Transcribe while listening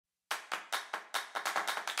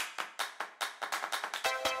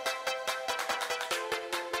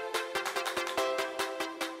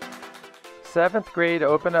7th grade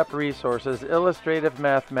Open Up Resources Illustrative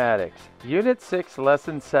Mathematics, Unit 6,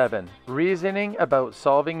 Lesson 7, Reasoning about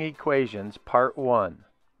Solving Equations, Part 1.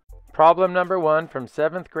 Problem number 1 from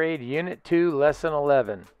 7th grade, Unit 2, Lesson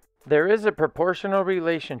 11. There is a proportional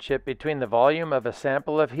relationship between the volume of a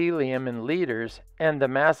sample of helium in liters and the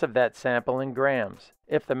mass of that sample in grams.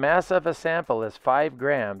 If the mass of a sample is 5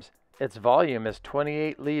 grams, its volume is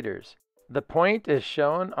 28 liters. The point is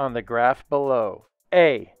shown on the graph below.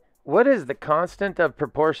 A. What is the constant of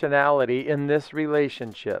proportionality in this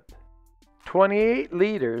relationship? 28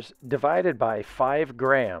 liters divided by 5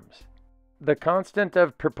 grams. The constant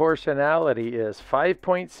of proportionality is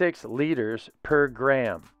 5.6 liters per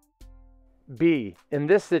gram. B. In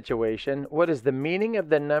this situation, what is the meaning of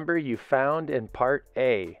the number you found in Part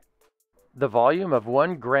A? The volume of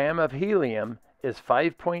 1 gram of helium is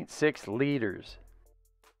 5.6 liters.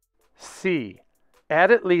 C. Add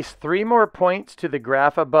at least 3 more points to the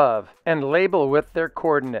graph above and label with their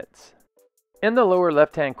coordinates. In the lower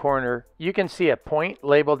left-hand corner, you can see a point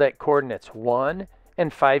labeled at coordinates 1 and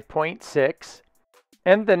 5.6.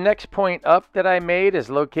 And the next point up that I made is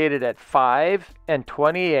located at 5 and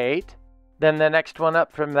 28. Then the next one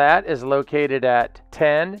up from that is located at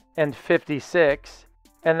 10 and 56.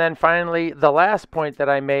 And then finally, the last point that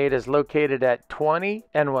I made is located at 20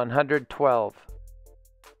 and 112.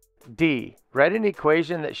 D. Write an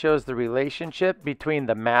equation that shows the relationship between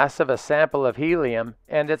the mass of a sample of helium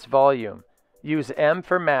and its volume. Use m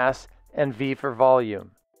for mass and v for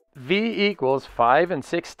volume. V equals 5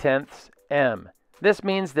 6/10 m. This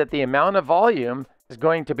means that the amount of volume is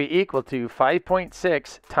going to be equal to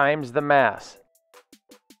 5.6 times the mass.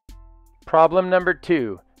 Problem number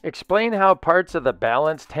 2. Explain how parts of the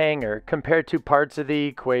balanced hanger compare to parts of the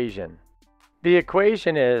equation. The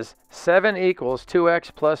equation is 7 equals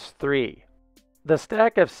 2x plus 3. The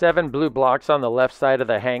stack of 7 blue blocks on the left side of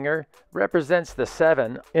the hanger represents the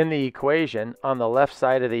 7 in the equation on the left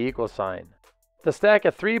side of the equal sign. The stack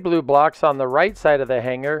of 3 blue blocks on the right side of the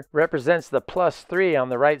hanger represents the plus 3 on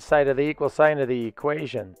the right side of the equal sign of the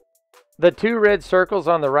equation. The 2 red circles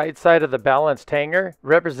on the right side of the balanced hanger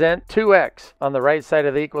represent 2x on the right side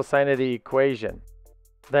of the equal sign of the equation.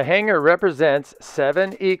 The hanger represents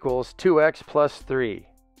 7 equals 2x plus 3.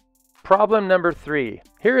 Problem number 3.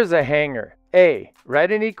 Here is a hanger. A.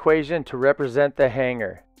 Write an equation to represent the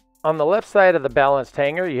hanger. On the left side of the balanced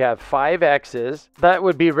hanger, you have 5 x's. That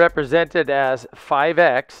would be represented as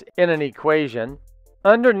 5x in an equation.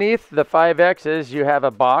 Underneath the 5 x's, you have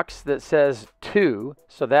a box that says 2,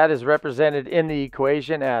 so that is represented in the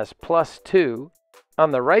equation as plus 2.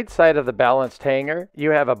 On the right side of the balanced hanger,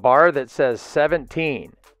 you have a bar that says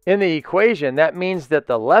 17. In the equation, that means that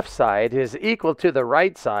the left side is equal to the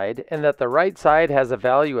right side and that the right side has a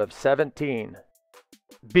value of 17.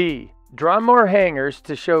 B. Draw more hangers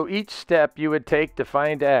to show each step you would take to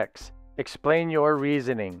find x. Explain your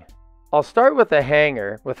reasoning. I'll start with a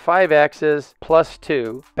hanger with 5 x's plus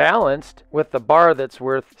 2 balanced with the bar that's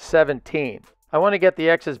worth 17. I want to get the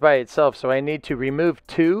x's by itself, so I need to remove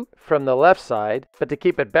 2 from the left side, but to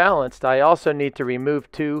keep it balanced, I also need to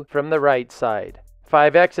remove 2 from the right side.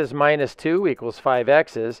 5x's minus 2 equals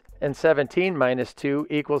 5x's, and 17 minus 2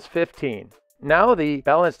 equals 15. Now the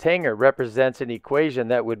balanced hanger represents an equation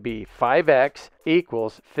that would be 5x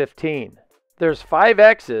equals 15. There's 5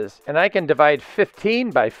 x's, and I can divide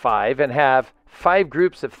 15 by 5 and have 5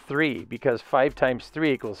 groups of 3, because 5 times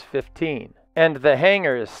 3 equals 15. And the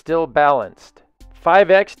hanger is still balanced.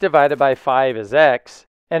 5x divided by 5 is x,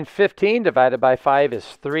 and 15 divided by 5 is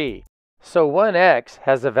 3. So 1x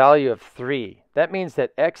has a value of 3. That means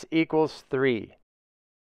that x equals 3.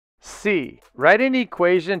 C. Write an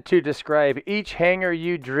equation to describe each hanger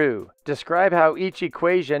you drew. Describe how each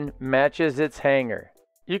equation matches its hanger.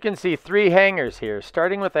 You can see 3 hangers here,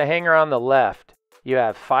 starting with the hanger on the left. You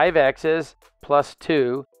have 5 x's plus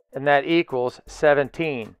 2, and that equals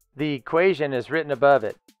 17. The equation is written above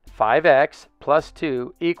it. 5x plus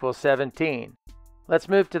 2 equals 17. Let's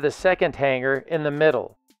move to the second hanger in the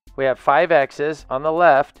middle. We have 5 x's on the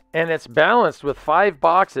left, and it's balanced with 5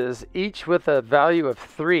 boxes, each with a value of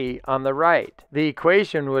 3 on the right. The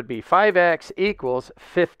equation would be 5x equals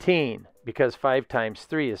 15, because 5 times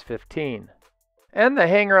 3 is 15. And the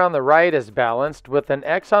hanger on the right is balanced with an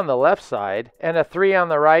x on the left side and a 3 on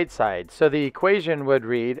the right side, so the equation would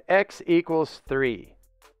read x equals 3.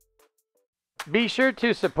 Be sure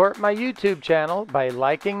to support my YouTube channel by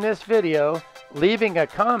liking this video, leaving a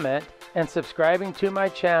comment, and subscribing to my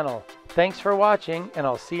channel. Thanks for watching, and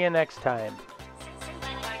I'll see you next time.